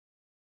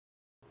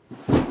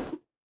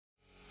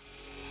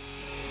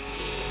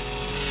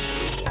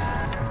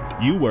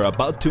You are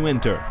about to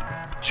enter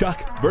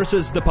Chuck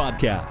versus the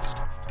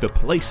podcast, the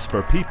place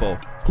for people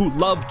who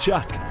love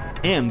Chuck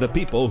and the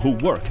people who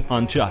work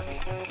on Chuck.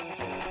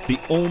 The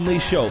only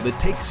show that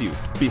takes you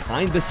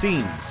behind the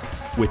scenes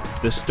with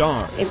the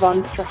stars.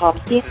 Yvonne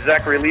Strahovski.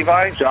 Zachary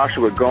Levi.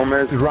 Joshua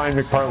Gomez.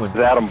 Ryan McParland.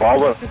 Adam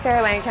Balba.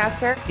 Sarah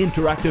Lancaster.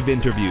 Interactive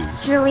interviews.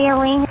 Julia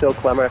Ling. Phil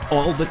Clemmer.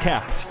 All the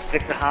cast.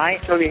 Dixon High.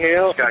 Tony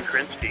Hale. Scott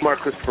Krinsky. Mark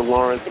Christopher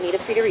Lawrence. Anita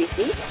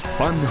Federici.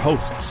 Fun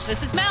hosts.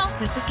 This is Mel.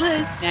 This is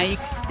Liz. Now you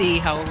can see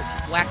how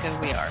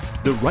wacko we are.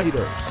 The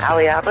writers.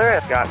 Ali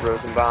Adler. Scott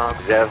Rosenbaum.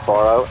 Zev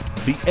Barrow.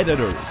 The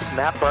editors.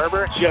 Matt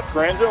Barber. Jeff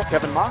Granville.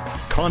 Kevin Mock.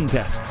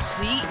 Contests.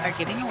 We are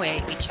giving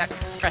away a Chuck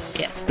press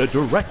kit. The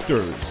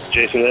directors.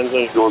 Jason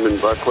Ensign. Norman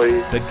Buckley.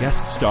 The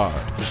guest stars.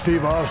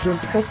 Steve Austin.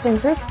 Kristen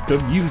Group.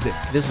 The music.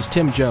 This is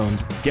Tim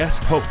Jones.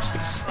 Guest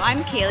hosts.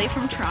 I'm Kaylee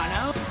from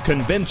Toronto.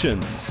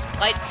 Conventions.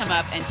 Lights come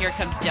up, and here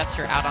comes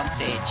Jester out on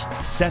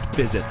stage. Set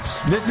visits.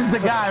 This is the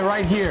guy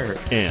right here.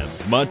 And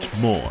much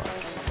more.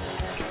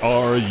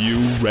 Are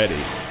you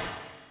ready?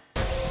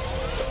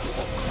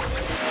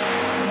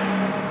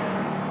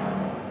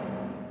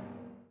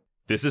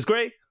 This is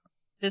Gray.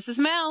 This is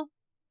Mel.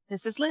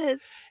 This is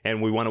Liz. And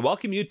we want to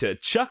welcome you to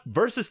Chuck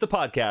versus the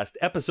Podcast,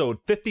 episode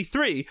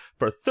 53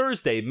 for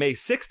Thursday, May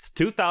 6th,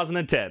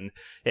 2010.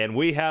 And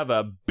we have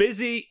a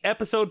busy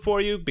episode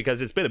for you because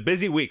it's been a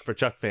busy week for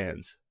Chuck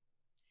fans.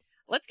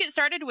 Let's get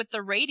started with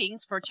the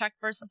ratings for Chuck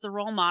versus the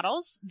Role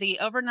Models. The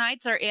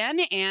overnights are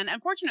in, and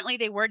unfortunately,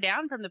 they were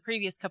down from the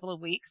previous couple of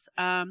weeks.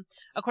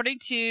 According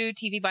to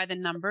TV by the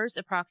Numbers,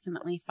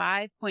 approximately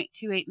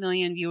 5.28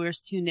 million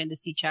viewers tuned in to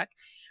see Chuck,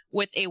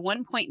 with a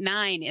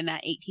 1.9 in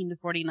that 18 to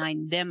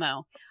 49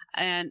 demo.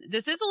 And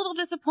this is a little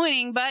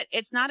disappointing, but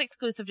it's not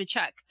exclusive to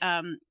Chuck.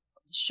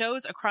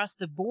 Shows across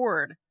the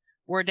board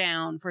were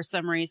down for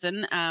some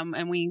reason,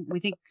 and we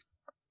think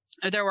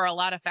there were a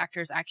lot of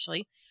factors,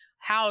 actually.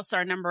 House,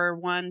 our number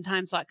one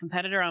time slot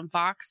competitor on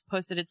Fox,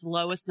 posted its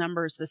lowest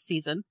numbers this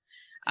season.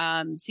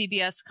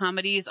 CBS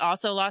Comedies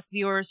also lost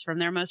viewers from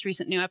their most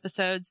recent new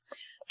episodes.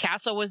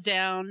 Castle was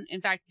down.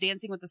 In fact,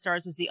 Dancing with the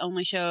Stars was the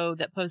only show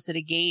that posted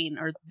a gain,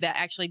 or that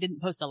actually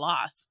didn't post a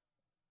loss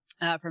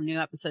from new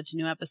episode to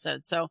new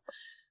episode. So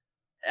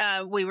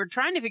we were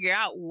trying to figure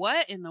out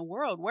what in the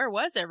world, where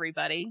was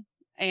everybody?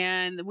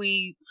 And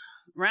we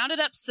rounded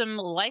up some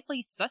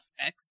likely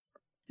suspects.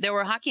 There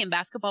were hockey and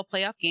basketball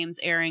playoff games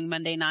airing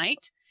Monday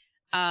night.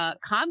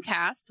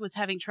 Comcast was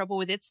having trouble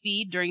with its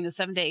feed during the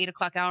 7 to 8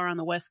 o'clock hour on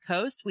the West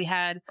Coast. We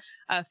had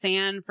a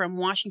fan from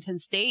Washington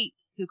State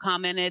who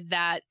commented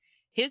that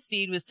his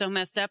feed was so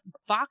messed up,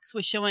 Fox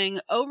was showing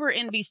over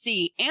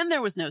NBC and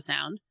there was no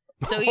sound.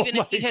 So even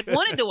if he had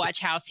wanted to watch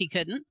House, he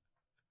couldn't.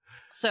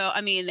 So,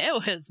 I mean, it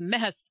was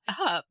messed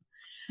up.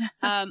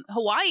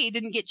 Hawaii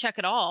didn't get Chuck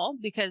at all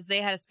because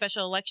they had a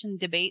special election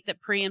debate that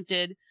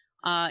preempted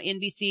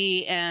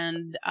NBC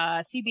and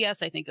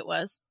CBS, I think it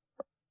was.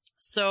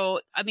 So,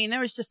 I mean, there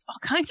was just all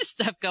kinds of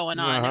stuff going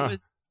on. Uh-huh. It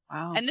was,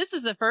 Wow. and this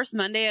is the first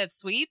Monday of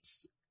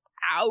sweeps.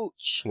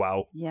 Ouch.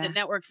 Wow. Yeah. The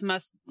networks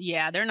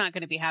they're not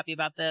going to be happy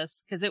about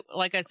this because it,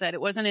 like I said, it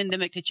wasn't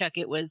endemic to Chuck.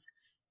 It was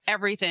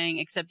everything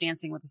except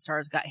Dancing with the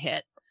Stars got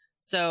hit.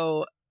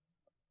 So,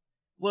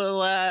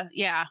 well,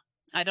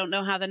 I don't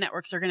know how the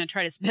networks are going to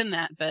try to spin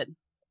that, but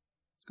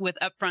with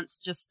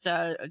upfronts just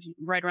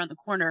right around the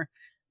corner,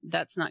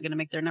 that's not going to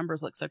make their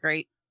numbers look so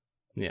great.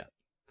 Yeah.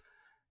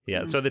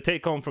 So the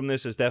take home from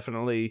this is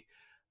definitely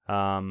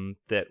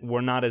that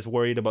we're not as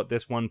worried about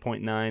this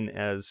 1.9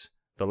 as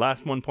the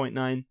last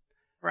 1.9.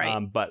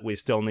 Right. But we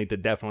still need to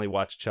definitely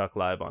watch Chuck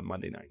live on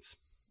Monday nights.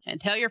 And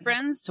tell your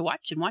friends to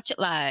watch it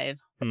live.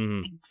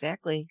 Mm-hmm.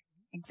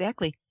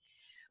 Exactly.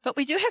 But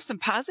we do have some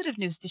positive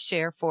news to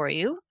share for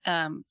you.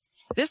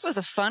 This was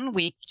a fun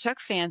week. Chuck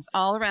fans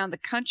all around the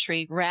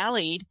country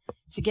rallied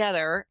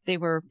together. They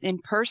were in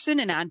person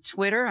and on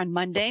Twitter on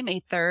Monday, May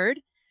 3rd.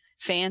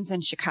 Fans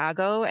in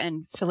Chicago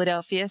and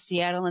Philadelphia,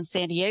 Seattle, and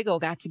San Diego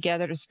got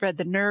together to spread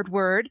the nerd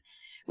word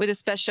with a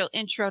special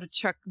intro to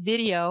Chuck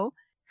video.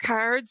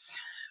 Cards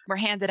were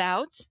handed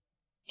out,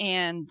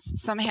 and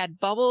some had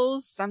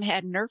bubbles, some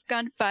had Nerf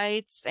gun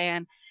fights,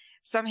 and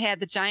some had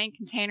the giant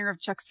container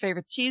of Chuck's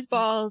favorite cheese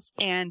balls,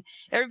 and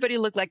everybody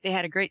looked like they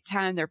had a great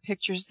time. There are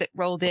pictures that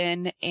rolled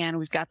in, and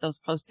we've got those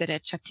posted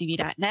at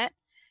chucktv.net.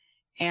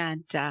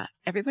 And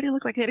everybody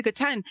looked like they had a good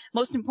time.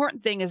 Most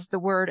important thing is the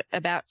word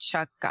about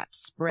Chuck got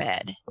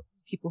spread.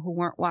 People who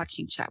weren't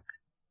watching Chuck.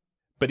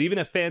 But even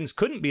if fans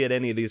couldn't be at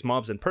any of these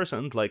mobs in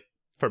person, like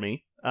for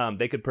me,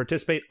 they could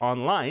participate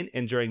online,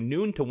 and during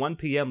noon to 1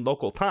 p.m.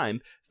 local time,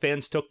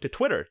 fans took to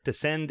Twitter to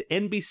send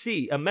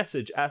NBC a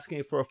message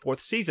asking for a fourth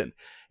season.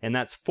 And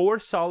that's 4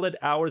 solid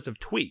hours of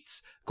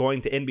tweets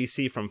going to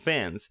NBC from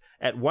fans.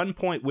 At one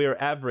point, we were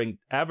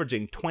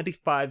averaging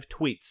 25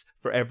 tweets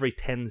for every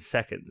 10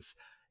 seconds.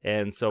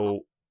 And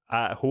so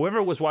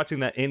whoever was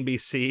watching that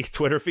NBC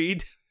Twitter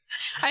feed...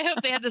 I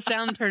hope they had the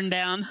sound turned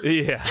down.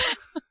 Yeah.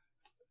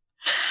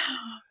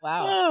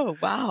 Wow. Oh,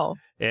 wow.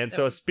 And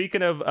so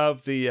speaking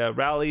of the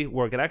rally,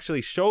 we're going to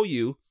actually show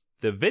you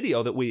the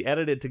video that we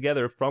edited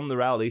together from the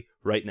rally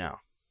right now.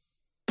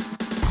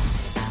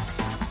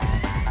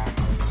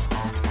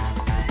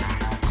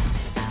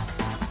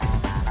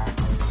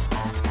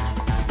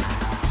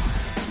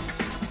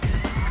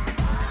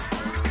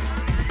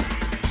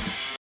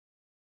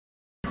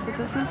 so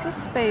this is the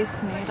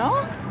Space Needle.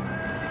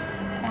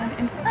 And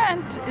in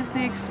front is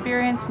the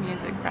Experience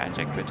Music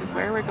Project, which is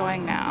where we're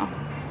going now.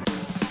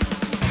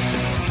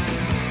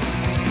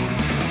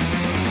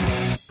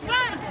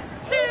 1,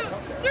 2,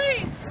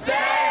 3,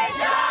 Say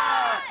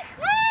Chuck!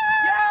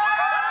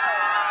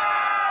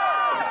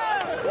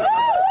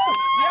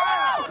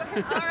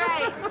 All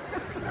right.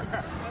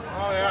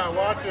 Oh yeah,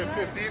 watch it.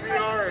 It's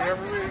DVR and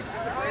every week.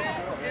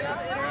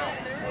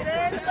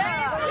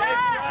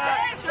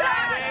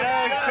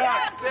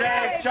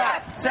 Save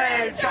Chuck!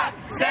 Save Chuck!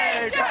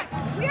 Save Chuck!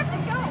 We have to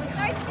go. It was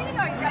nice meeting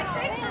all you guys.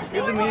 Thanks for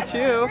Good to meet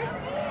you.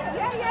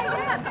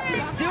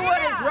 Yeah. Do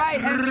what is right,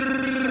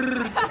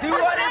 NBC. Do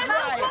what is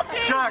right.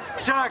 Chuck!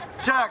 Chuck!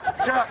 Chuck!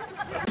 Chuck!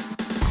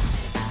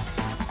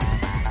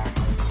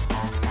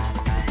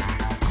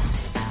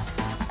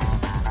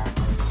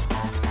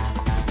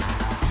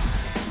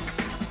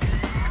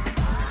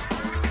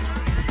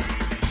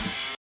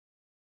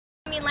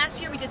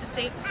 Last year we did the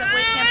Subway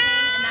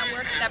campaign, and that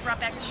worked. That brought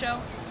back the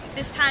show.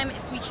 This time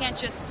we can't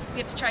just, we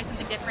have to try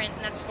something different,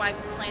 and that's why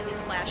we're playing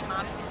these flash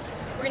mobs.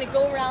 We're going to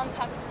go around,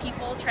 talk to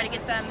people, try to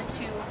get them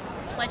to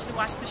pledge to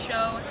watch the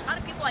show. A lot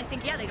of people, I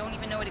think, they don't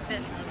even know it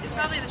exists. It's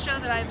probably the show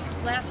that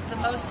I've left the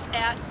most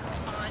at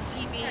on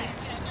TV.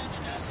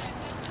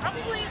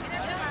 Probably,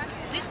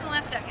 at least in the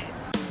last decade.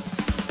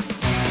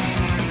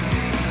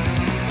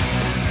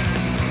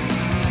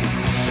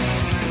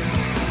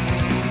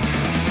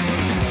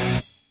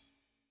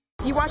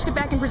 You watched it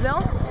back in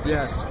Brazil?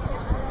 Yes.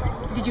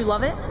 Did you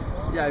love it?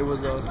 Yeah, it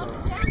was awesome.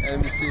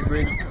 NBC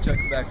bring Chuck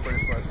back for the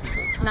fourth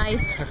season.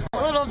 Nice.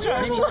 Little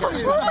Chuck. Oh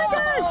my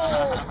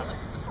gosh!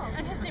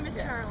 And his name is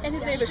Charles. And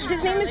his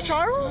name is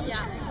Charles?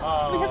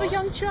 Yeah. We have a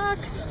young Chuck.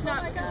 Oh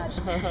my gosh.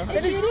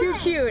 That is too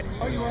cute.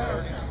 Are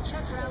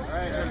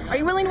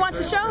you willing to watch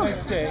the show?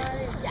 Nice day.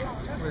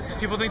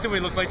 People think that we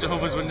look like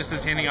Jehovah's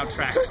Witnesses handing out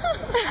tracts.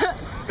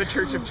 The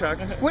Church of Chuck.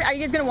 What, are you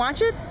guys going to watch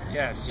it?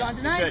 Yes. John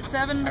tonight,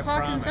 7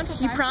 o'clock in Central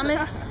Time. You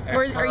promise? Or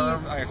are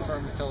you? I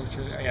affirm to tell the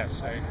truth.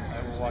 Yes, I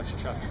will watch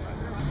Chuck tonight.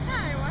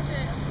 Yeah, I watch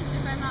it.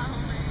 If I'm not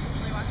home, I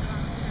usually watch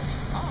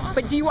it on.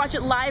 But do you watch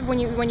it live when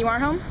you are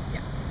home?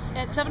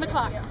 Yeah. At 7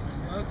 o'clock.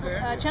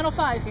 Okay. Channel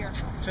 5 here.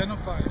 Channel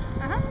 5.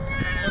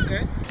 Uh-huh.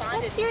 Okay.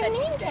 What's your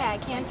name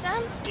tag,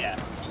 handsome? Yeah.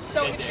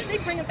 So if they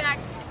bring him back,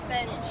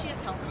 then she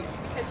is home.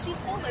 Because she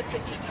told us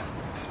that she's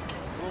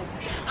home.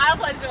 I'll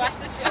pledge to watch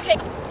the show. Okay.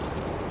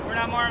 We're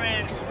not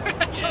Mormons.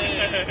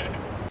 Yeah.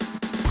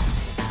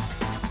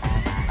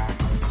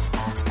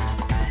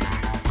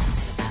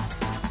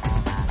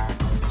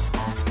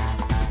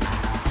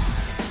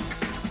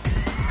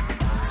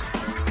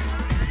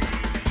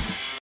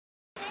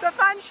 It's a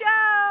fun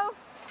show.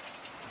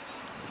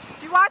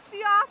 You watch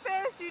The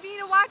Office, you need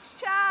to watch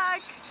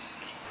Chuck.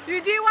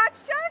 You do watch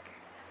Chuck?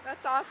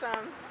 That's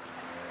awesome.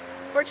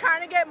 We're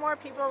trying to get more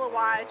people to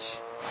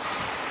watch.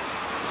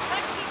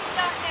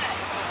 ChuckTV.net.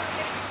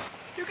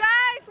 You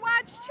guys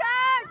watch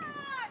Chuck!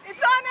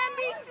 It's on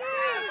NBC!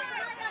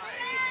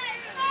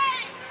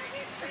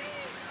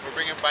 We're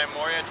bringing By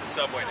Moria to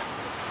Subway now.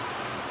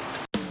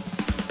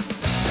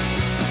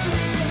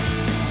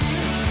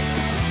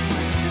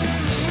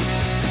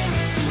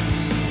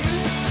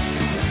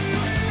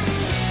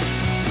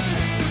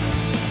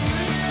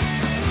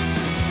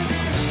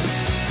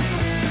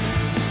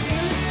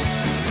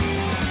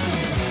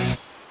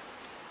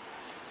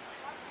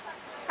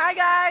 Hi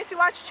guys, you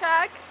watch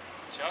Chuck?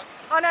 Chuck?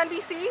 On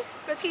NBC,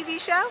 the TV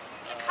show?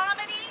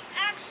 Comedy,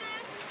 action,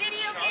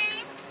 video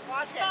games.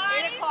 Watch it.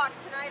 8 o'clock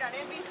tonight on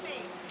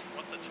NBC.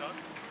 What the Chuck?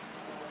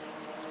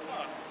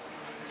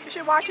 You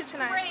should watch it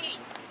tonight.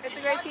 Great. It's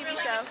a great TV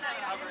show. Watch Chuck.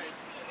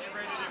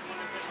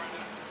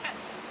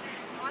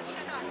 Watch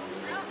Chuck. It's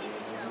a great TV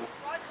show.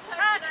 Watch Chuck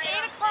tonight at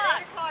 8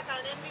 o'clock on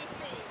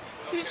NBC.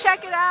 You should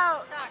check it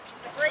out. Chuck.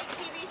 It's a great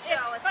TV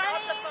show. It's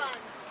lots of fun.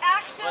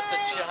 Action, What the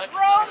Chuck?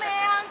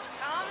 romance,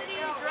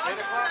 Comedy. Watch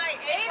it tonight.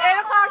 8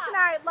 o'clock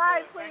tonight,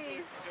 live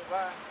please.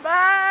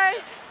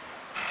 Bye.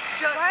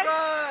 Chuck Bye.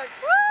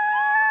 rocks! Woo!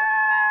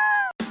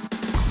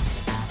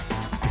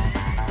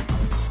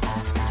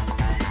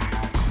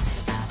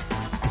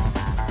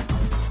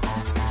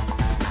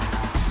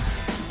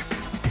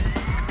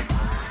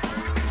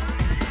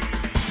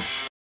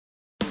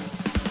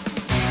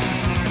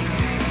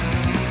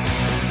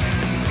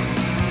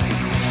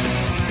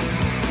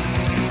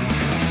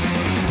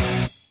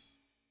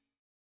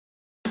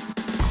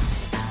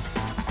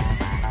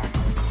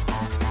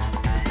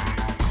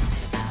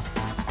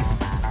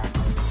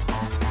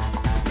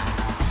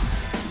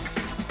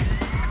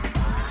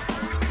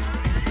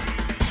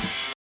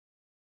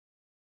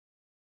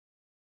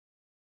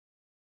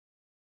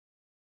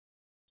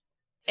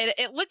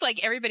 It looked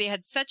like everybody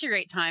had such a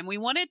great time. We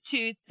wanted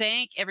to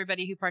thank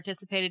everybody who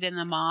participated in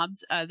the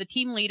mobs, the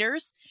team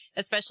leaders,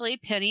 especially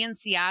Penny in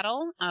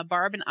Seattle,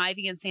 Barb and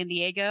Ivy in San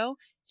Diego,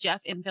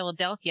 Jeff in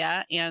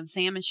Philadelphia, and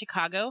Sam in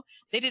Chicago.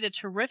 They did a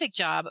terrific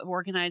job of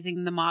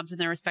organizing the mobs in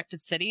their respective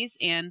cities,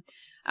 and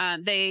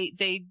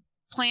they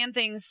planned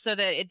things so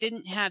that it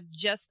didn't have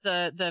just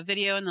the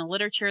video and the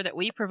literature that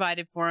we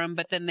provided for them,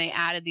 but then they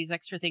added these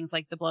extra things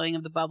like the blowing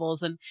of the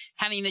bubbles and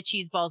having the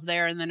cheese balls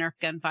there and the Nerf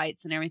gun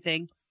fights and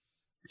everything.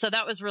 So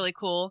that was really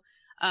cool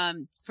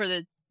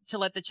to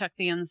let the Chuck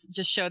fans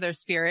just show their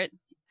spirit.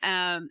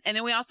 And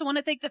then we also want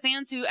to thank the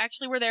fans who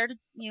actually were there to,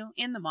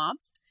 in the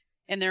mobs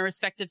in their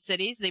respective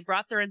cities. They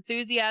brought their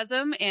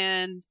enthusiasm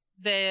and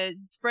the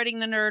spreading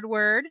the nerd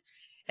word.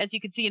 As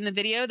you could see in the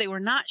video, they were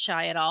not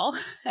shy at all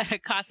at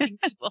accosting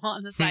people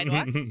on the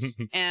sidewalk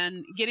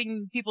and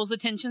getting people's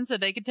attention so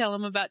they could tell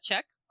them about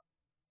Chuck.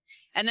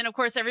 And then, of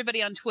course,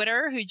 everybody on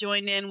Twitter who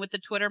joined in with the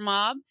Twitter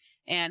mob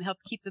and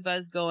helped keep the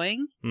buzz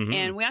going. Mm-hmm.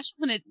 And we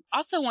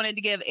also wanted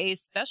to give a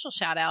special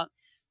shout out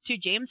to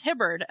James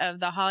Hibbard of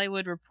The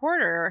Hollywood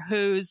Reporter,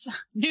 whose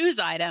news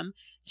item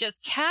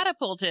just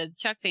catapulted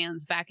Chuck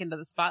fans back into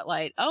the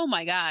spotlight. Oh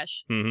my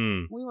gosh.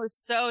 Mm-hmm. We were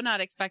so not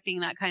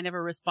expecting that kind of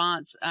a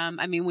response.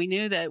 I mean, we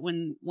knew that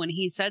when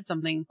he said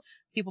something,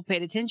 people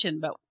paid attention,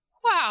 but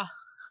wow,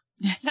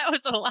 that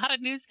was a lot of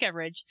news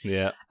coverage.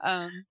 Yeah.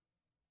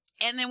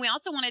 And then we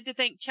also wanted to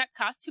thank Chuck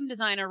costume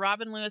designer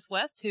Robin Lewis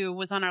West, who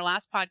was on our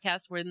last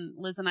podcast when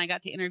Liz and I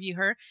got to interview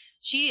her.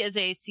 She is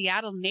a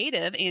Seattle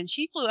native, and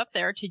she flew up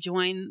there to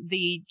join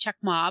the Chuck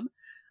mob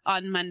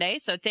on Monday.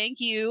 So thank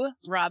you,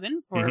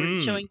 Robin, for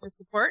showing your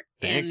support.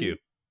 Thank you.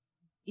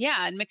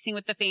 Yeah, and mixing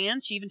with the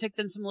fans. She even took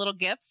them some little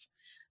gifts.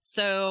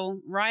 So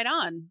right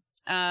on.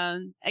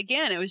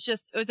 Again, it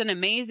was an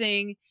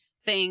amazing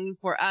thing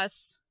for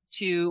us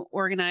to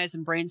organize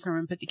and brainstorm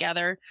and put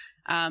together.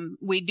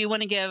 We do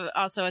want to give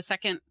also a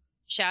second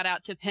shout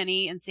out to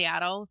Penny in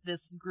Seattle.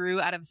 This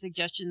grew out of a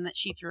suggestion that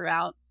she threw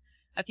out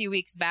a few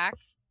weeks back.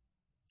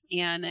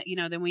 And,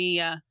 then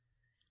we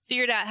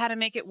figured out how to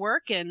make it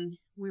work. And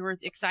we were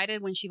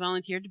excited when she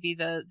volunteered to be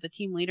the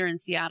team leader in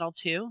Seattle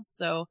too.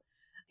 So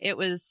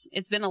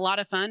it's been a lot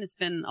of fun. It's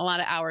been a lot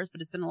of hours, but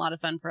it's been a lot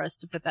of fun for us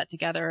to put that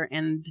together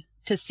and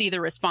to see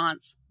the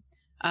response.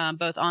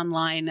 Both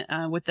online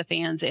with the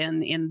fans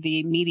and in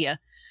the media.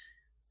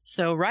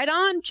 So right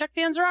on, Chuck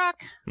fans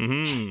rock.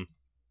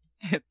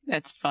 Mm-hmm.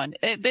 That's fun.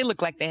 They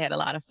look like they had a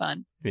lot of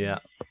fun. Yeah.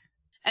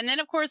 And then,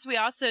 of course, we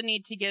also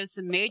need to give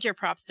some major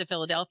props to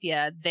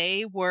Philadelphia.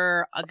 They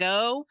were a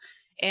go,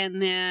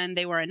 and then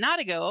they were a not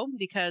a go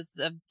because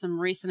of some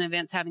recent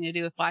events having to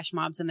do with flash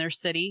mobs in their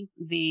city.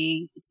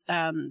 The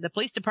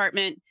police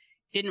department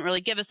didn't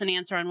really give us an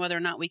answer on whether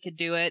or not we could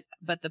do it,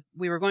 but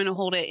we were going to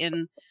hold it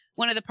in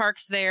one of the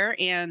parks there,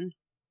 and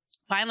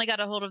finally got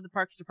a hold of the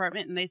parks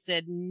department, and they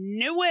said,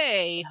 no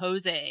way,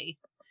 Jose.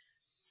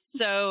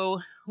 So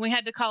we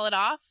had to call it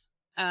off.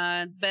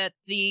 But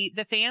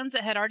the fans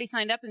that had already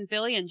signed up in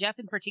Philly, and Jeff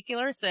in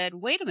particular, said,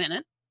 wait a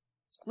minute,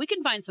 we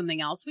can find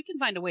something else. We can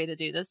find a way to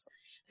do this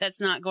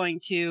that's not going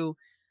to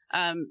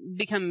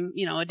become,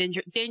 a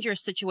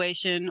dangerous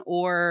situation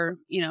or,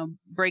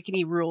 break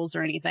any rules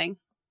or anything.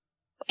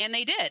 And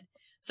they did.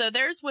 So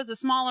theirs was a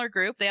smaller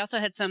group. They also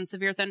had some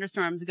severe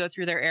thunderstorms go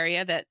through their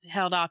area that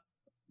held off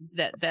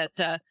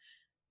that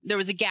there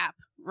was a gap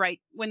right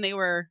when they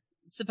were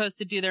supposed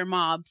to do their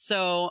mob.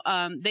 So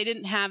they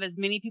didn't have as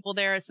many people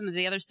there as some of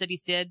the other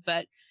cities did.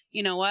 But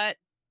you know what?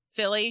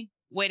 Philly,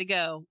 way to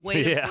go.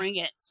 Way to bring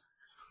it.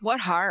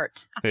 What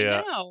heart. I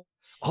know.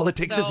 All it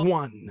takes is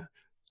one.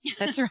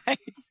 That's right.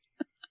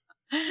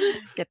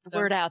 Get the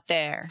word out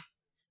there.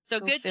 So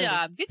good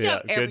job. Good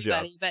job,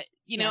 everybody. But,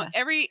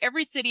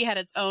 every city had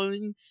its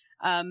own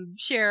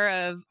share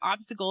of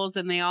obstacles,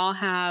 and they all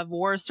have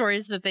war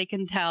stories that they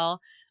can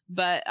tell.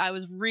 But I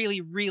was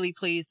really, really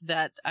pleased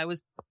that I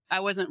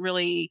wasn't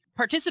really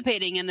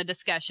participating in the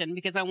discussion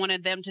because I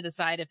wanted them to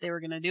decide if they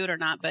were going to do it or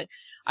not. But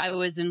I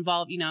was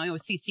involved, I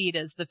was CC'd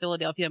as the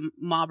Philadelphia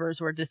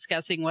mobbers were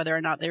discussing whether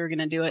or not they were going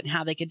to do it and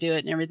how they could do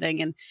it and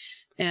everything.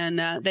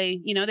 And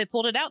they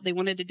pulled it out. They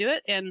wanted to do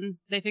it, and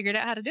they figured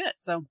out how to do it.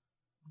 So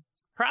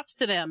props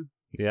to them.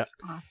 Yeah.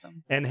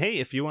 Awesome. And hey,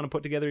 if you want to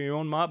put together your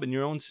own mob in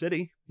your own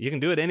city, you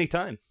can do it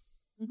anytime.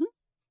 Mm-hmm.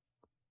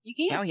 You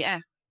can. Oh, yeah.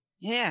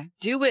 Yeah,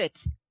 do it.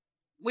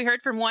 We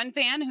heard from one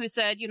fan who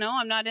said,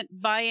 I'm not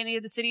by any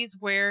of the cities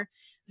where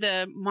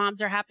the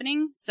mobs are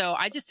happening. So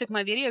I just took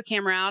my video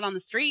camera out on the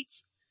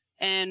streets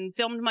and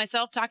filmed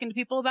myself talking to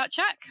people about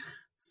Chuck.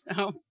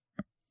 So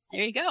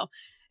there you go.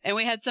 And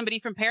we had somebody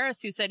from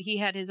Paris who said he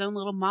had his own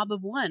little mob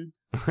of one.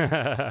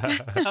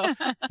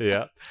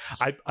 Yeah,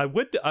 I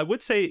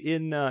would say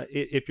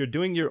if you're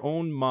doing your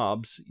own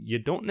mobs, you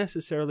don't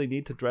necessarily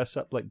need to dress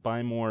up like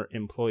Buy More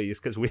employees,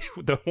 because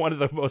one of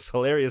the most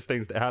hilarious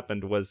things that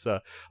happened was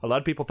a lot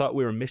of people thought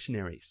we were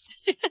missionaries.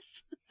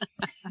 Yes,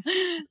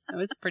 that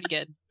was pretty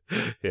good.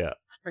 Yeah,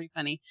 it's pretty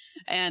funny.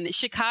 And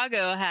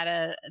Chicago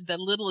had the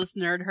littlest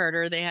nerd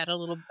herder. They had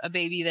a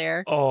baby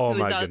there. Oh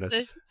my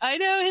goodness! I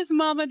know his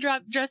mama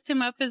dressed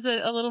him up as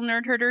a little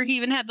nerd herder. He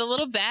even had the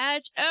little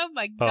badge. Oh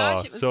my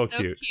gosh, it was so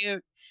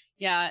cute.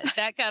 Yeah,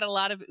 that got a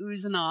lot of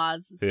oohs and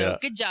ahs. So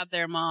Good job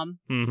there, Mom.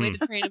 Mm-hmm. Way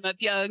to train him up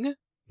young.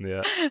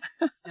 Yeah.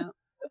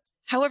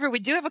 However, we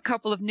do have a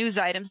couple of news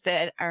items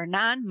that are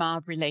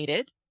non-mob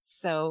related.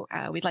 So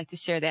we'd like to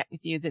share that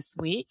with you this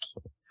week.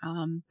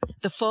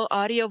 The full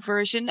audio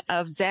version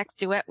of Zach's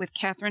duet with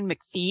Catherine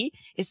McPhee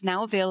is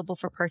now available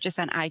for purchase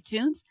on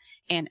iTunes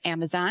and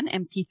Amazon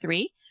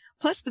MP3.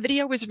 Plus, the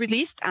video was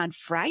released on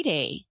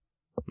Friday.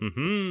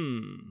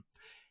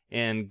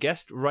 And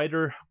guest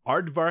writer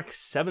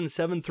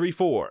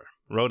Aardvark7734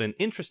 wrote an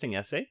interesting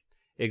essay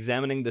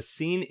examining the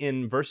scene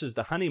in Versus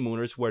the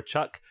Honeymooners where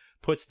Chuck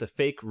puts the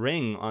fake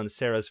ring on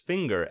Sarah's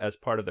finger as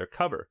part of their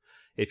cover.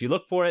 If you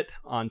look for it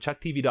on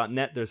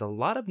chucktv.net, there's a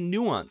lot of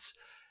nuance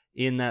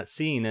in that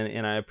scene,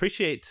 and I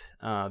appreciate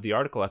the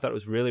article. I thought it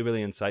was really,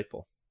 really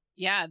insightful.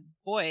 Yeah,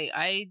 boy,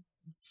 I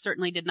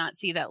certainly did not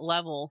see that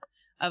level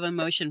of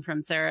emotion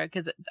from Sarah,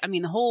 because, I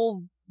mean, the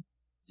whole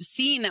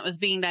scene that was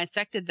being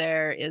dissected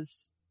there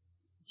is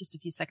just a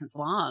few seconds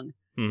long.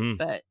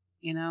 But,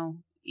 you know,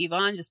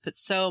 Yvonne just put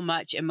so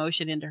much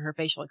emotion into her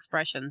facial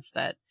expressions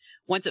that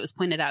once it was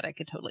pointed out, I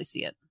could totally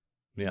see it.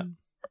 Yeah.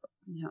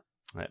 Yeah.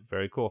 Right,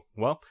 very cool.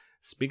 Well,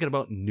 speaking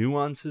about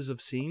nuances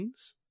of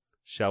scenes,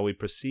 shall we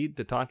proceed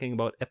to talking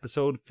about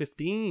episode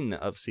 15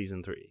 of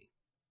season 3?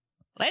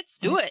 Let's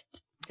do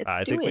it.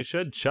 I think we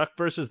should. Chuck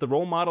versus the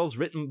Role Models,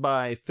 written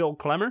by Phil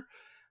Klemmer,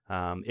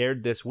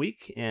 aired this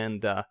week,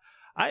 and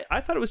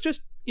I thought it was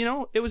just, you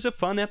know, it was a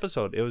fun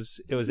episode. It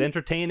was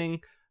entertaining.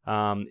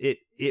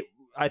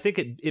 I think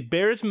it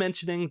bears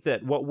mentioning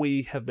that what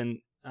we have been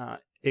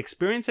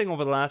experiencing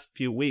over the last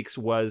few weeks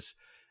was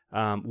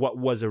what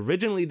was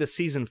originally the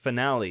season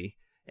finale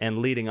and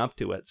leading up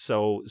to it.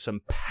 So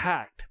some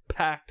packed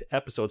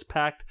episodes,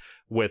 packed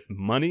with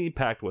money,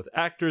 packed with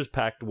actors,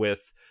 packed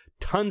with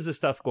tons of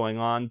stuff going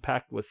on,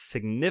 packed with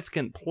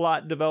significant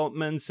plot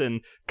developments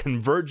and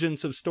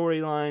convergence of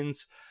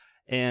storylines.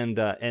 And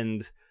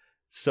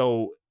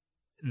so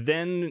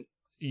then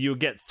you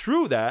get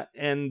through that,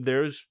 and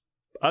there's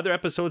other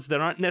episodes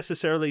that aren't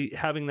necessarily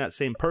having that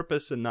same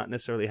purpose and not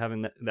necessarily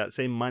having that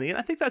same money. And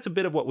I think that's a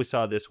bit of what we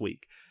saw this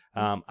week.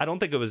 I don't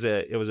think it was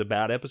a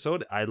bad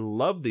episode. I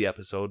loved the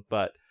episode,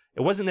 but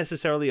it wasn't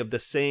necessarily of the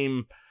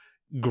same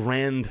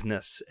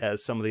grandness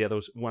as some of the other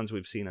ones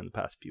we've seen in the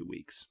past few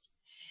weeks.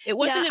 It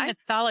wasn't a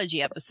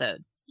mythology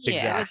episode.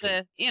 Yeah. It was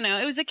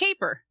it was a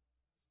caper.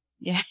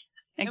 Yeah,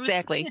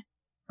 exactly.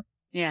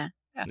 Yeah.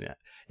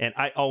 And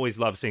I always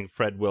love seeing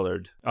Fred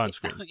Willard on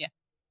screen. Oh, yeah.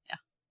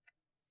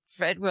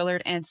 Fred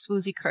Willard and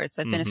Swoosie Kurtz.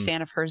 I've been a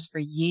fan of hers for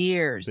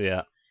years.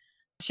 Yeah.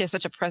 She has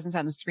such a presence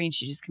on the screen.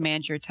 She just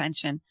commands your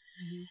attention.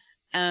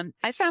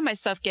 I found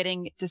myself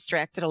getting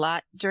distracted a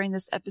lot during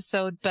this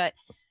episode, but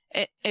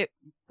I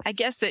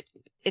guess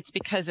it's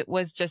because it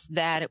was just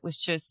that. It was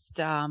just,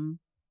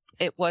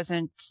 it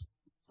wasn't,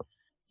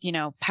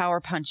 power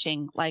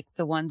punching like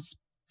the ones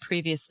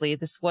previously.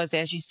 This was,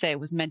 as you say, it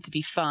was meant to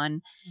be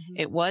fun.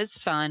 It was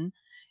fun.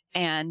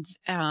 And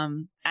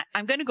I'm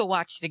going to go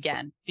watch it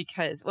again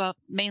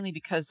mainly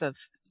because of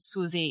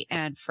Swoosie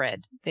and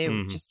Fred. They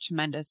were just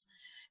tremendous.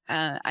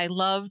 I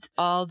loved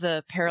all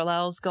the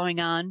parallels going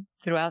on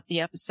throughout the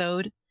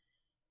episode.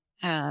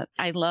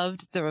 I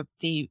loved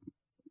the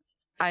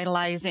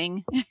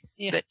idolizing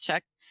that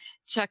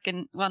Chuck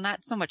and, well,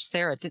 not so much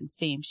Sarah, it didn't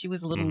seem. She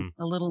was a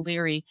little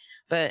leery,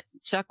 but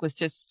Chuck was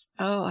just,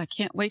 I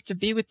can't wait to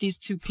be with these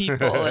two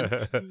people.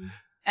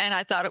 And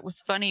I thought it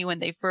was funny when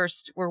they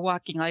first were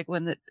walking, like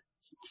when the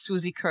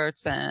Swoosie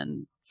Kurtz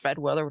and Fred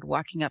Willard were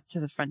walking up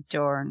to the front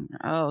door, and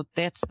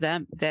that's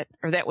them, that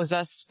was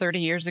us 30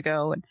 years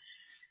ago, and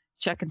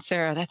Chuck and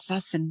Sarah, that's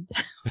us in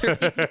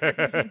 30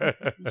 years.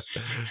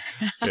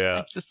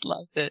 Yeah. I just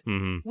loved it.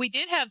 We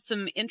did have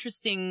some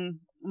interesting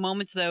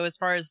moments, though, as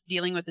far as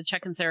dealing with the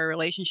Chuck and Sarah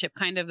relationship,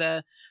 kind of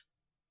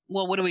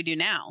what do we do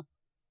now?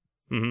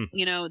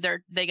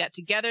 They got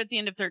together at the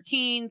end of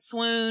 13,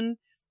 swoon.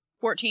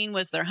 14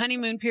 was their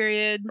honeymoon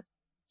period,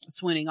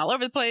 swooning all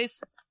over the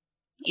place,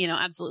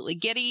 absolutely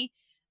giddy.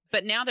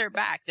 But now they're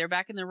back. They're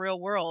back in the real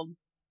world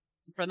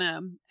for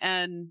them.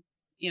 And,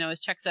 as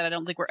Chuck said, I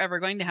don't think we're ever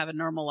going to have a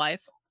normal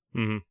life.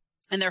 And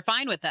they're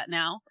fine with that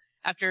now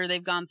after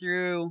they've gone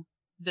through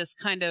this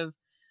kind of,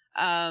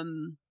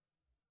 it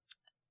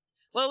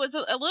was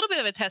a little bit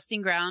of a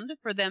testing ground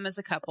for them as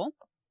a couple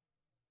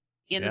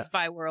in the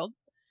spy world.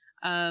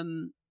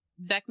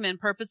 Beckman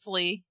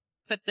purposely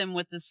put them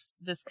with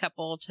this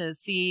couple to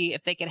see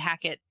if they could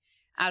hack it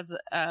as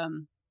a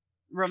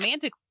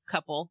romantic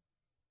couple,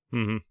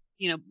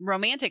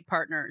 romantic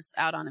partners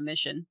out on a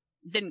mission.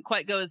 Didn't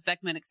quite go as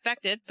Beckman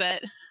expected,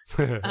 but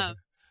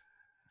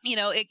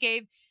it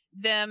gave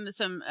them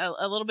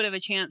a little bit of a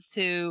chance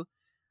to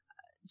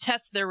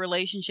test their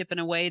relationship in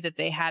a way that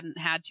they hadn't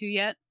had to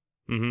yet,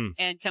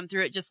 and come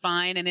through it just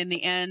fine. And in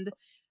the end,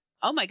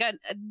 oh my God,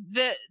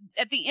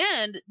 at the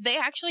end they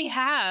actually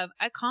have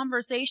a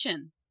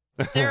conversation.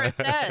 Sarah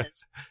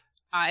says,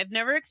 I've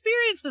never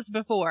experienced this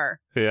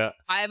before. Yeah.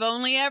 I've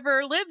only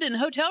ever lived in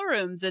hotel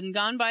rooms and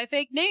gone by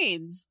fake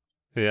names.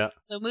 Yeah.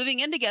 So moving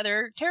in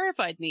together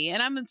terrified me.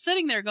 And I'm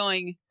sitting there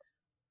going,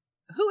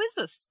 who is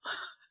this?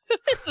 Who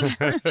is this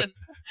person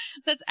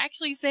that's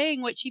actually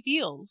saying what she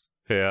feels?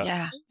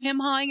 Yeah. Him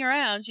hawing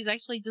around. She's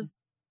actually just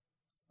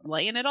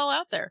laying it all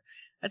out there.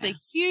 That's a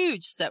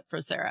huge step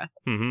for Sarah.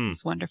 Mm-hmm.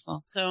 It's wonderful.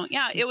 So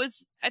yeah,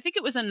 I think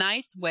it was a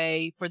nice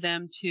way for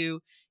them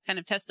to kind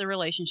of test the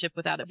relationship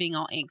without it being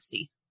all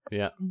angsty.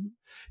 Yeah.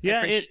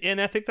 Yeah.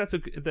 And I think that's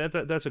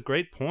a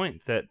great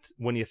point, that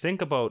when you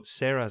think about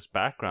Sarah's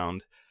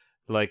background,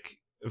 like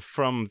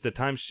from the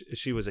time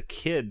she was a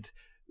kid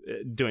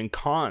doing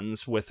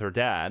cons with her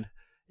dad,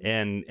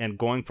 and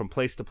going from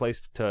place to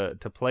place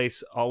to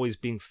place, always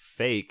being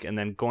fake, and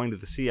then going to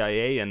the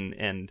CIA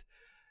and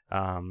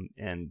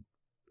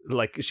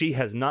like she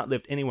has not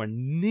lived anywhere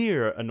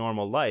near a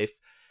normal life.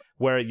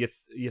 Where you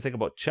think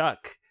about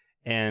Chuck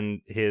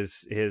and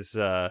his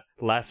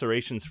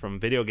lacerations from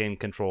video game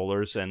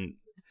controllers, and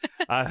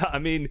I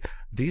mean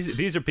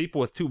these are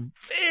people with two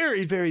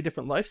very, very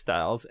different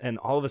lifestyles, and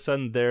all of a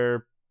sudden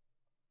they're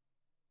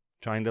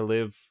trying to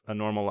live a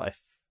normal life.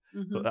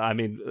 Mm-hmm. I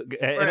mean,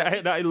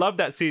 and I love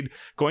that scene,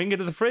 going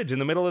into the fridge in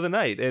the middle of the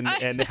night and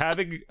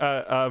having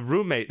a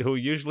roommate who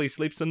usually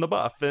sleeps in the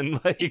buff, and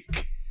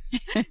like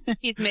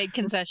he's made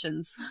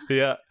concessions.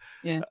 Yeah.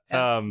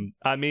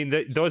 I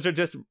mean, those are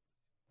just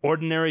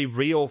ordinary,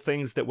 real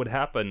things that would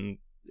happen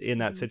in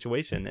that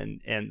situation,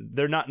 and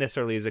they're not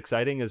necessarily as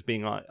exciting as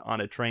being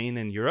on a train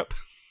in Europe.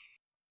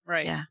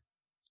 Right. Yeah.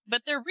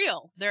 But they're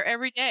real. They're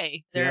every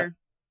day. They're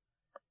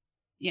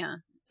yeah.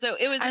 So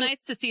it was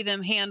nice to see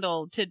them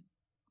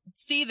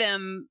see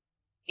them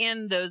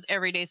in those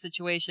everyday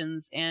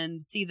situations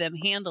and see them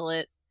handle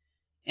it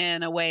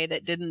in a way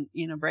that didn't,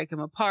 break them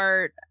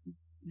apart.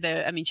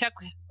 Chuck,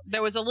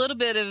 there was a little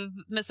bit of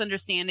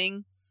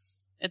misunderstanding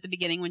at the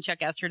beginning when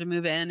Chuck asked her to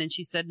move in and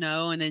she said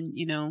no. And then,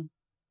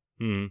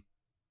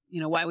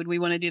 why would we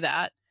want to do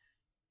that?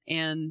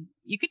 And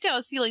you could tell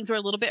his feelings were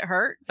a little bit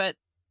hurt, but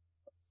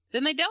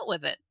then they dealt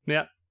with it.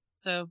 Yeah.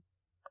 So.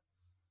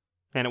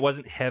 And it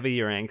wasn't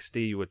heavy or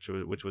angsty,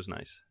 which was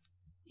nice.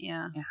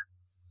 Yeah. Yeah.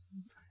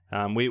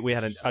 We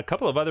had a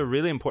couple of other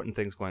really important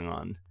things going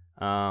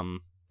on.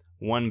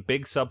 One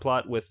big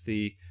subplot with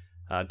the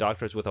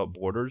Doctors Without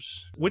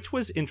Borders, which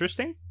was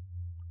interesting.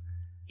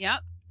 Yep.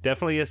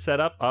 Definitely a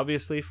setup,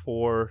 obviously,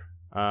 for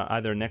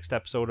either next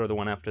episode or the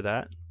one after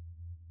that.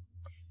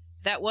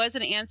 That was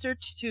an answer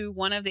to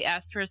one of the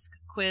asterisk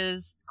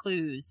quiz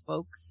clues,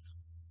 folks.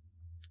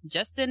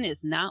 Justin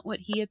is not what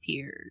he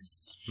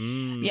appears.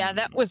 Yeah,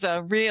 that was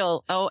a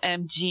real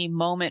OMG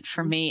moment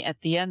for me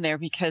at the end there,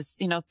 because,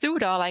 through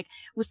it all, I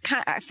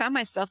found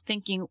myself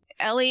thinking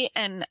Ellie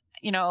and,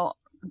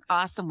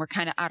 Awesome were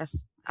kind of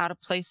out of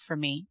place for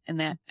me in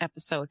that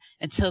episode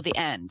until the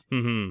end.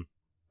 Mm-hmm.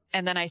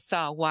 And then I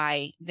saw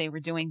why they were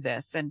doing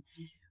this. And,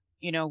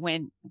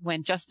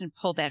 when Justin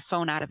pulled that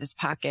phone out of his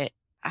pocket,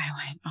 I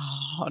went,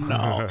 oh,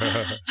 no.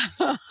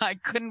 I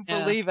couldn't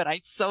believe it.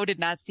 I so did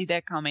not see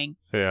that coming.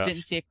 Yeah.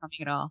 Didn't see it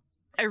coming at all.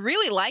 I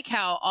really like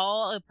how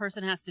all a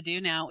person has to do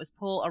now is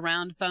pull a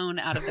round phone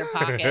out of their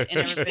pocket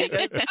and everybody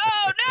goes,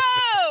 oh,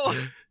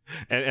 no!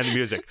 And the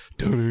music.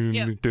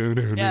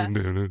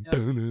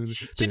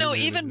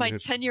 Even my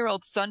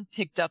 10-year-old son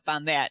picked up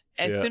on that.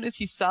 As soon as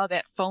he saw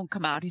that phone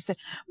come out, he said,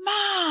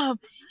 Mom,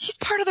 he's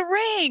part of the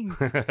ring.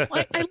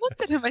 I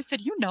looked at him. I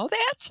said, you know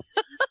that?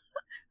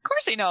 Of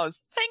course he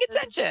knows. Paying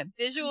attention.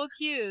 Visual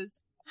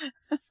cues.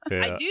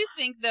 Yeah. I do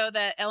think, though,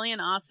 that Ellie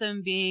and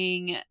Awesome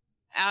being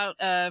out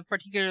of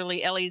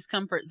particularly Ellie's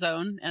comfort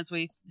zone, as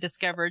we've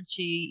discovered,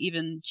 she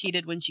even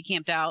cheated when she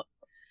camped out.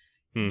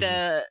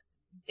 Mm-hmm.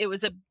 It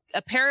was a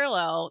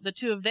parallel, the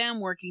two of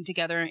them working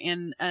together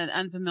in an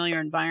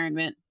unfamiliar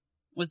environment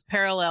was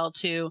parallel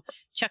to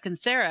Chuck and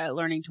Sarah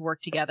learning to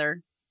work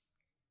together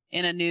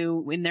in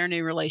their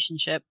new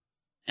relationship.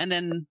 And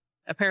then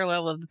a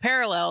parallel of the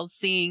parallels,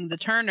 seeing the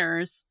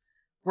Turners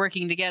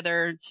working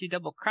together to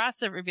double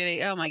cross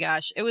everybody. Oh my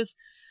gosh.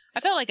 I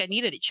felt like I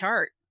needed a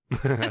chart.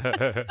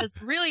 Because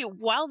really,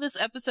 while this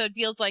episode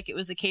feels like it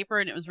was a caper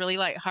and it was really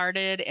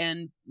lighthearted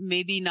and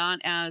maybe not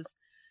as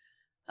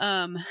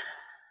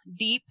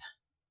deep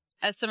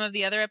as some of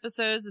the other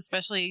episodes,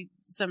 especially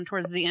some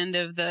towards the end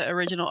of the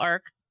original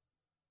arc,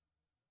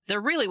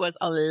 there really was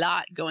a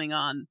lot going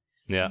on.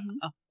 Yeah.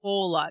 A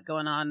whole lot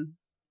going on.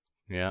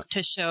 Yeah.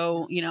 To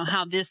show,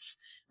 how this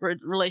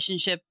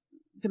relationship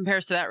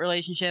compares to that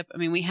relationship. I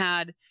mean, we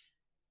had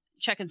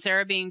Chuck and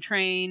Sarah being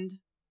trained,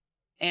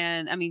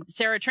 and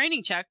Sarah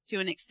training Chuck to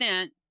an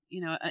extent.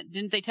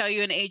 Didn't they tell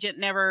you an agent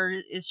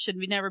should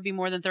never be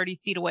more than 30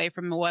 feet away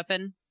from a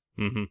weapon?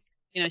 Mm-hmm.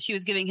 She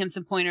was giving him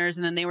some pointers,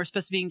 and then they were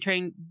supposed to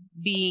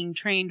being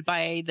trained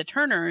by the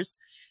Turners,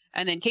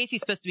 and then Casey's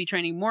supposed to be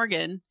training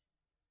Morgan.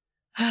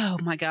 Oh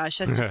my gosh,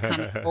 that's just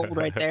kind of old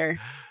right there.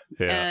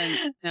 Yeah.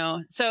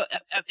 And so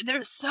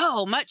there's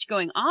so much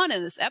going on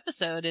in this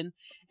episode,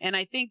 and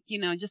I think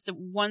just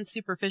one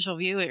superficial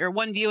viewing or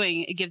one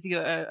viewing, it gives you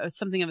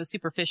something of a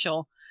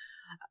superficial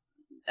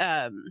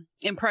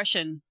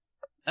impression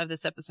of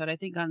this episode. I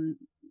think on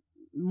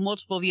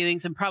multiple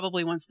viewings, and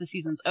probably once the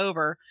season's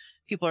over,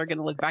 people are going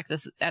to look back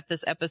at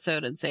this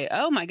episode and say,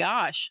 "Oh my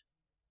gosh,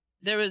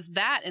 there was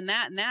that and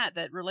that and that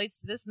relates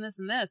to this and this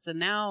and this," and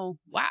now,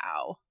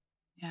 wow.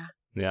 Yeah.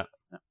 Yeah.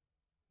 So.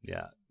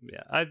 Yeah.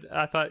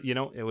 I thought,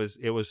 it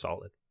was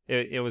solid.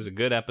 It was a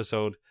good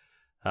episode.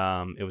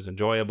 It was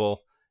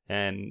enjoyable,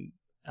 and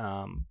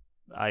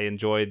I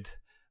enjoyed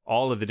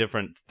all of the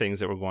different things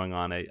that were going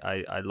on.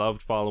 I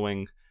loved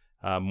following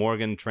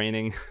Morgan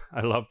training.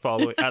 I loved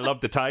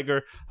the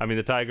tiger. I mean,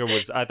 the tiger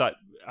was, I thought,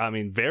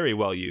 very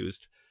well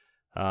used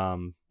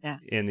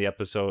in the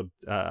episode.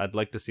 I'd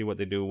like to see what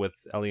they do with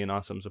Ellie and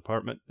Awesome's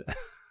apartment.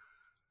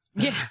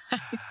 Yeah.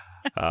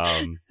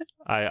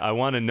 I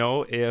want to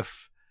know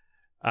if,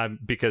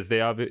 because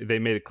they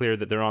made it clear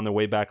that they're on their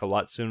way back a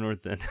lot sooner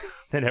than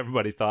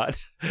everybody thought.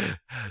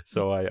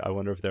 So I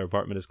wonder if their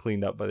apartment is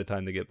cleaned up by the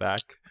time they get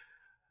back.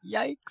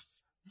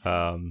 Yikes.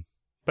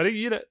 But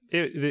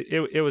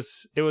it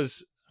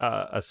was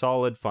a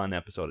solid, fun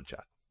episode of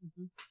Chuck.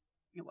 Mm-hmm.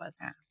 It was.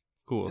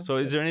 Cool. So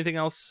is there anything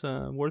else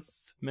worth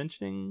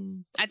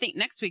mentioning? I think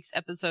next week's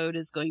episode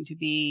is going to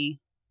be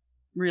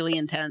really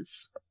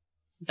intense.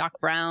 Doc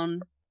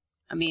Brown.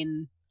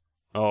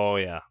 Oh,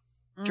 yeah.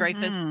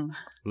 Dreyfus.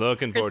 Mm-hmm.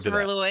 Looking forward to that.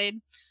 Christopher Lloyd.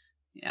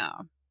 Yeah.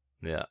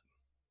 Yeah.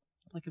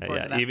 Looking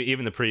forward to that.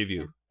 Even the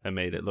preview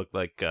made it look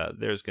like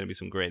there's going to be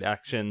some great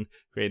action,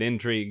 great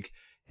intrigue,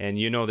 and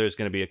there's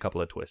going to be a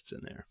couple of twists in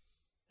there.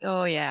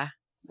 Oh, yeah.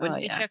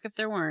 Wouldn't be Chuck if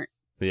there weren't.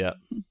 Yeah.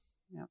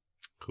 Yep.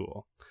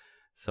 Cool.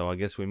 So I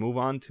guess we move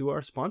on to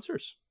our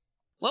sponsors.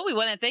 Well, we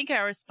want to thank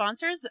our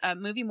sponsors,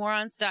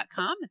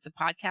 MovieMorons.com. It's a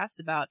podcast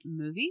about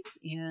movies.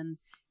 And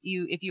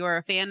if you are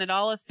a fan at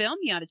all of film,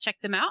 you ought to check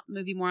them out,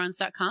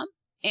 MovieMorons.com.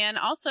 And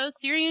also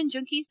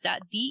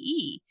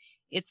SyrianJunkies.de.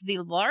 It's the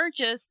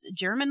largest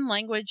German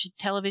language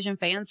television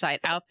fan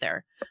site out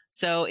there.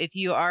 So if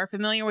you are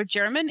familiar with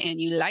German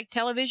and you like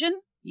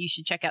television, you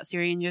should check out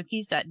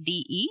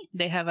SyrianJunkies.de.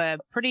 They have a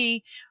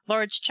pretty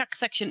large Chuck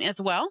section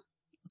as well.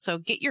 So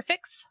get your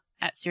fix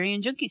at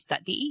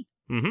SyrianJunkies.de.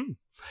 Mm-hmm.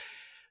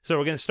 So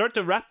we're going to start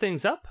to wrap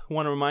things up. I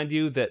want to remind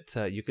you that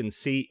you can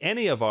see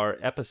any of our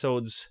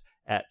episodes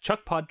at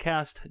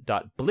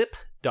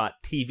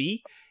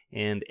chuckpodcast.blip.tv.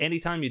 And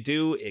anytime you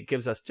do, it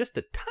gives us just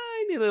a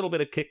tiny little bit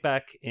of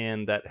kickback,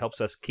 and that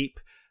helps us keep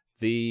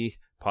the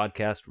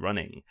podcast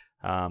running.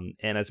 And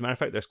as a matter of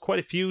fact, there's quite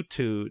a few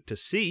to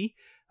see.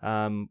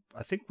 I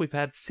think we've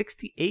had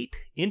 68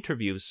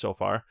 interviews so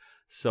far.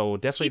 So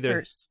definitely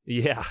that's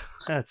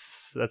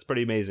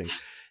pretty amazing.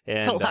 And,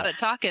 it's a lot of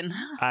talking.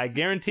 I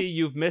guarantee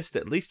you've missed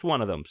at least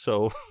one of them.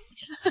 So,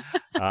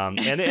 and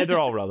they're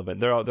all relevant.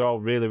 They're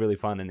all really, really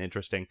fun and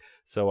interesting.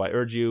 So I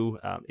urge you,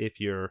 if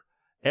you're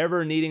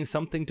ever needing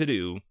something to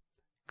do,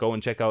 go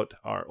and check out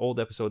our old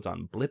episodes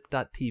on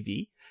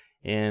blip.tv.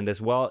 And as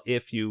well,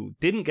 if you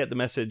didn't get the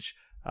message,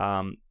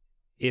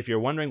 if you're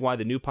wondering why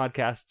the new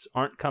podcasts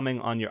aren't coming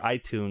on your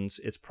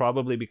iTunes, it's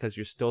probably because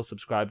you're still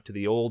subscribed to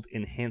the old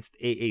enhanced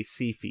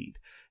AAC feed.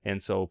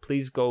 And so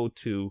please go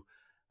to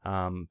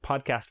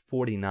podcast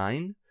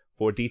 49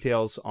 for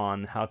details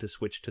on how to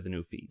switch to the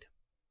new feed.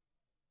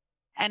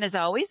 And as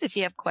always, if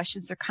you have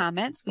questions or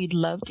comments, we'd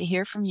love to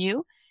hear from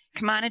you.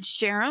 Come on and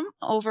share them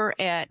over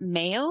at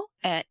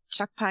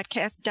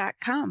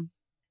mail@chuckpodcast.com.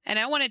 And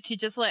I wanted to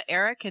just let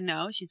Erica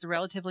know, she's a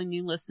relatively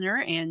new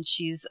listener and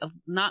she's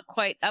not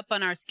quite up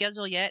on our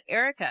schedule yet.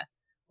 Erica,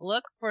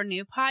 look for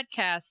new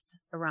podcasts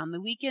around the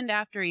weekend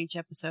after each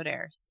episode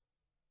airs.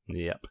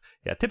 Yep.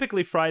 Yeah,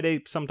 typically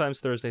Friday, sometimes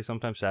Thursday,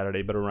 sometimes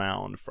Saturday, but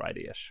around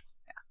Friday-ish.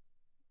 Yeah.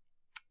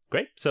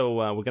 Great. So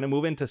we're going to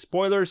move into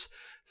spoilers.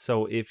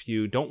 So if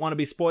you don't want to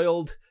be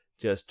spoiled,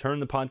 just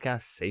turn the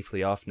podcast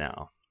safely off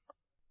now.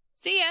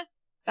 See ya.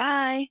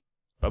 Bye.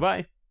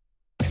 Bye-bye.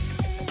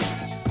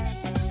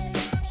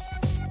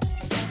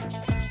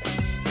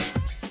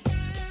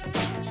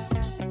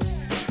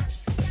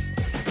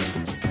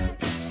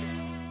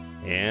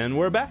 And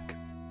we're back.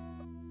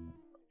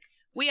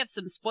 We have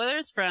some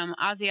spoilers from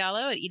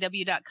Asialo at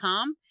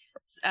EW.com.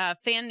 A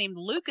fan named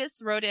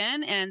Lucas wrote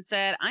in and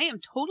said, I am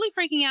totally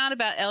freaking out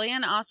about Ellie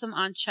and Awesome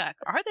on Chuck.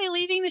 Are they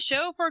leaving the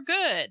show for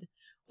good?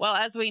 Well,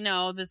 as we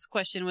know, this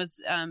question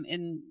was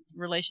in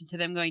relation to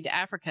them going to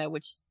Africa,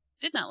 which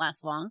did not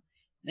last long,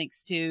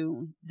 thanks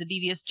to the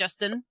devious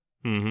Justin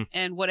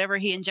and whatever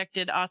he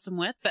injected Awesome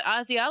with. But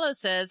Asialo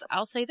says,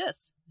 I'll say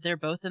this. They're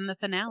both in the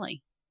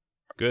finale.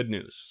 Good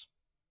news.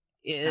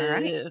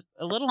 Right.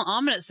 A little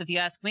ominous, if you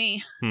ask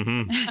me.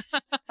 Mm-hmm.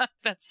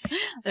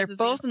 They're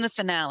both in the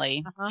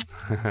finale.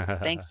 Uh-huh.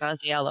 Thanks,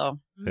 Asialo.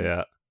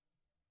 Yeah.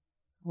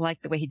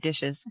 Like the way he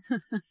dishes.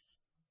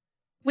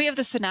 We have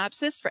the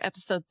synopsis for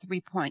episode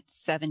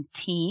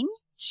 3.17,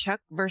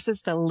 Chuck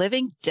versus the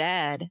Living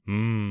Dead.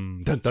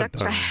 Dun, dun, dun.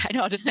 I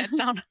know, does that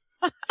sound...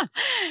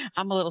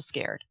 I'm a little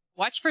scared.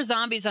 Watch for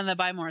zombies on the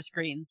Buy More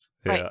screens.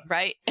 Yeah.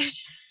 Right.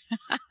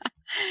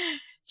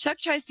 Chuck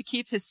tries to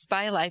keep his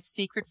spy life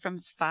secret from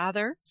his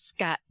father,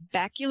 Scott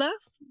Bakula,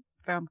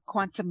 from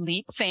Quantum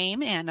Leap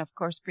fame and, of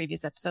course,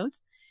 previous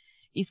episodes.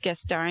 He's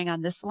guest starring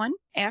on this one.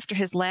 After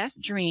his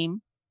last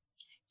dream,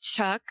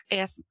 Chuck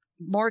asks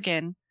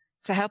Morgan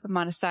to help him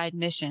on a side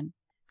mission.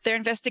 Their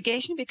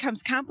investigation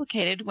becomes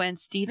complicated when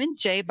Stephen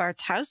J.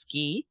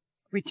 Bartowski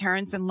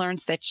returns and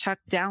learns that Chuck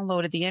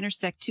downloaded the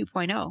Intersect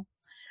 2.0.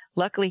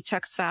 Luckily,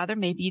 Chuck's father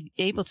may be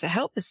able to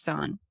help his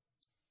son.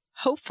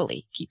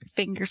 Hopefully, keep your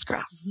fingers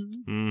crossed.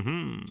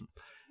 Mm-hmm.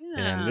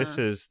 And this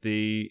is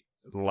the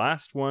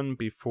last one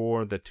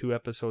before the 2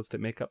 episodes that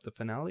make up the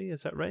finale.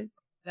 Is that right?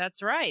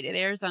 That's right. It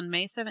airs on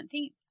May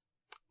 17th.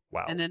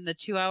 Wow. And then the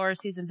 2-hour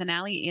season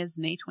finale is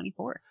May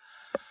 24th.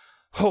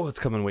 Oh, it's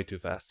coming way too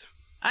fast.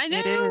 I know.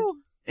 It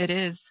is. It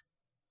is.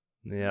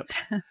 Yep.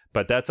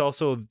 But that's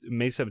also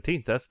May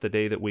 17th. That's the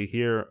day that we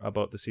hear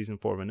about the season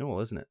 4 renewal,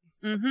 isn't it?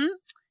 Mm-hmm.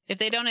 If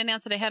they don't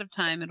announce it ahead of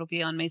time, it'll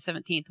be on May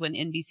 17th when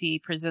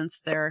NBC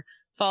presents their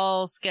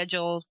fall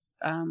schedule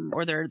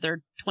or their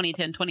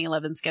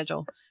 2010-2011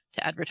 schedule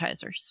to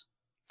advertisers.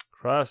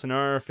 Crossing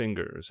our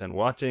fingers and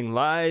watching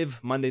live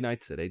Monday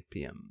nights at 8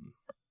 p.m.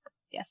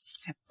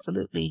 Yes.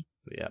 Absolutely.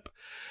 Yep.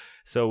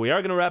 So we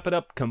are going to wrap it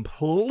up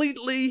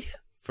completely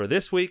for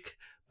this week,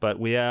 but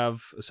we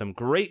have some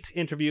great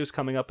interviews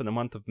coming up in the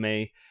month of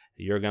May.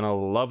 You're going to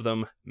love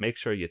them. Make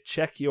sure you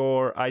check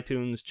your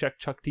iTunes, check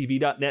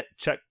chucktv.net,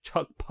 check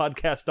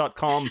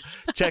chuckpodcast.com,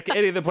 check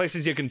any of the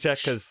places you can check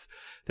because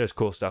there's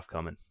cool stuff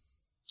coming.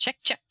 Check.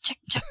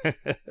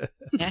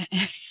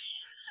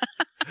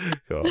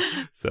 Cool.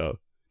 So,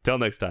 till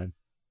next time.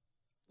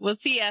 We'll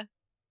see ya.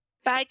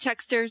 Bye,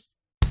 Chucksters.